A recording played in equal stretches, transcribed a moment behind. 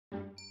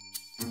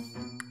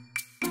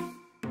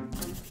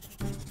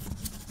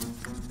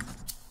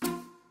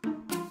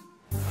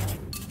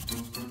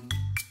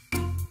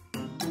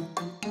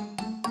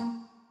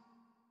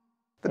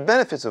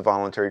benefits of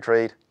voluntary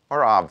trade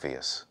are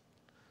obvious.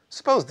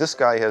 Suppose this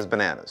guy has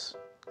bananas,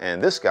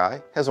 and this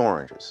guy has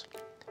oranges.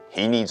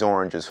 He needs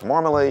oranges for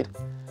marmalade,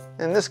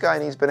 and this guy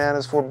needs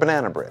bananas for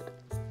banana bread.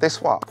 They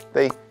swap,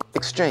 they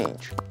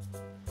exchange.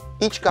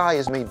 Each guy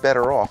is made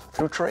better off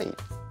through trade.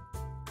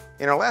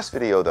 In our last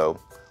video, though,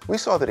 we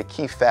saw that a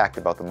key fact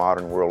about the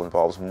modern world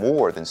involves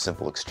more than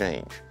simple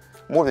exchange,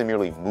 more than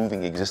merely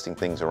moving existing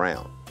things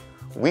around.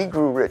 We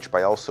grew rich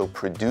by also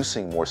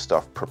producing more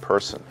stuff per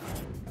person.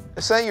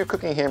 Say you're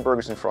cooking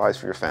hamburgers and fries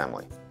for your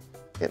family.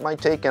 It might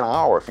take an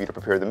hour for you to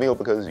prepare the meal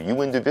because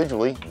you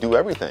individually do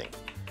everything.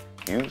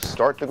 You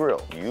start the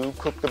grill, you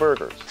cook the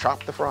burgers,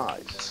 chop the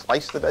fries,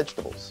 slice the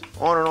vegetables,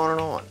 on and on and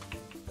on.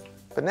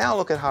 But now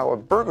look at how a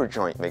burger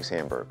joint makes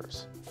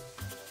hamburgers.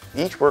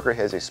 Each worker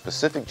has a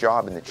specific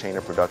job in the chain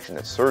of production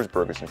that serves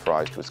burgers and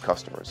fries to its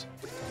customers.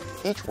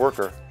 Each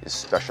worker is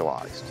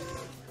specialized.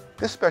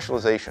 This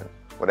specialization,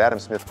 what Adam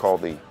Smith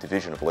called the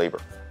division of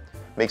labor,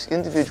 makes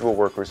individual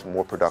workers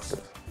more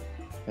productive.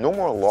 No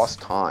more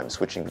lost time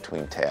switching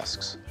between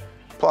tasks.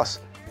 Plus,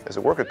 as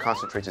a worker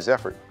concentrates his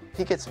effort,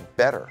 he gets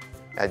better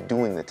at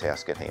doing the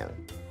task at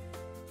hand.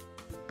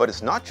 But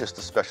it's not just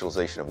the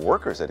specialization of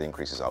workers that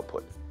increases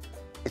output.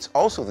 It's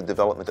also the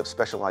development of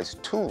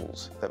specialized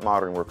tools that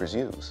modern workers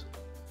use.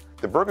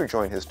 The burger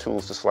joint has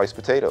tools to slice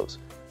potatoes,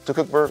 to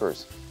cook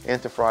burgers,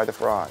 and to fry the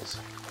fries.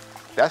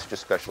 That's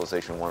just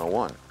Specialization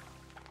 101.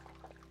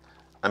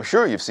 I'm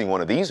sure you've seen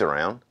one of these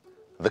around,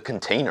 the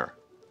container.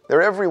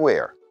 They're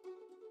everywhere.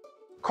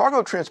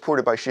 Cargo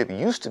transported by ship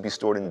used to be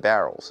stored in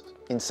barrels,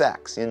 in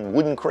sacks, in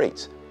wooden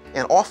crates,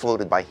 and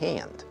offloaded by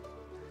hand.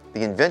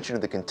 The invention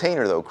of the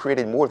container, though,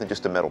 created more than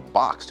just a metal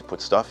box to put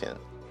stuff in.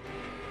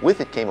 With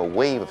it came a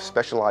wave of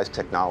specialized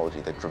technology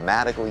that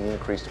dramatically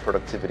increased the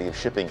productivity of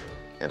shipping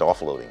and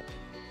offloading.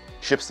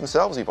 Ships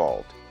themselves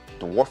evolved,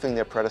 dwarfing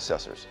their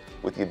predecessors,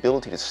 with the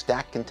ability to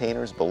stack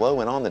containers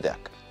below and on the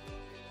deck.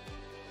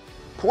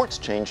 Ports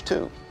changed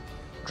too,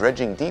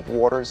 dredging deep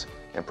waters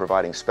and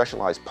providing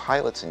specialized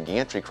pilots and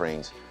gantry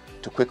cranes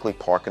to quickly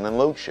park and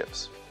unload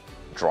ships.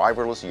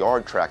 Driverless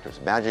yard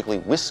tractors magically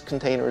whisk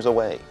containers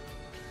away.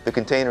 The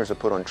containers are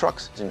put on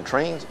trucks and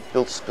trains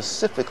built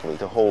specifically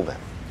to hold them.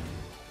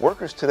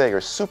 Workers today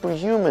are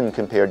superhuman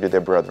compared to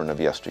their brethren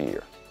of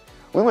yesteryear.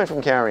 We went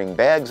from carrying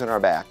bags on our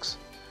backs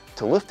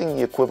to lifting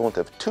the equivalent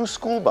of 2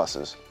 school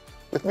buses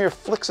with mere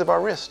flicks of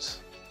our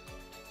wrists.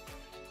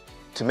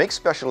 To make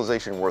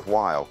specialization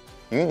worthwhile,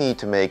 you need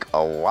to make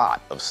a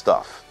lot of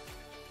stuff.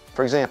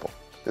 For example,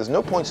 there's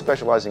no point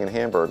specializing in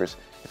hamburgers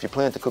if you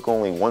plan to cook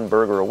only 1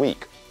 burger a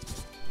week,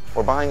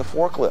 or buying a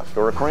forklift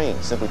or a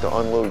crane simply to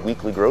unload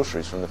weekly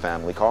groceries from the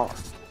family car.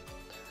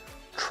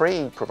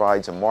 Trade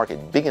provides a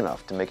market big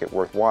enough to make it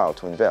worthwhile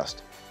to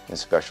invest in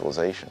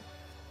specialization.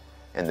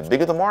 And the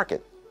bigger the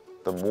market,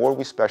 the more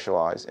we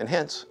specialize, and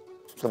hence,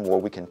 the more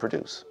we can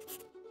produce.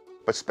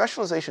 But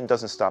specialization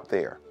doesn't stop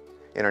there.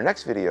 In our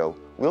next video,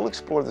 we'll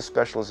explore the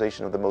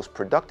specialization of the most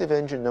productive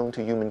engine known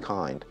to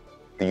humankind,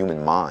 the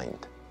human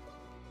mind.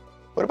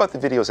 What about the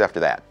videos after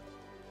that?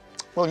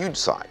 Well, you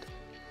decide.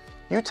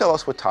 You tell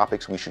us what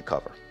topics we should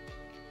cover.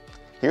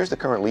 Here's the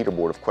current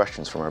leaderboard of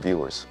questions from our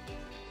viewers.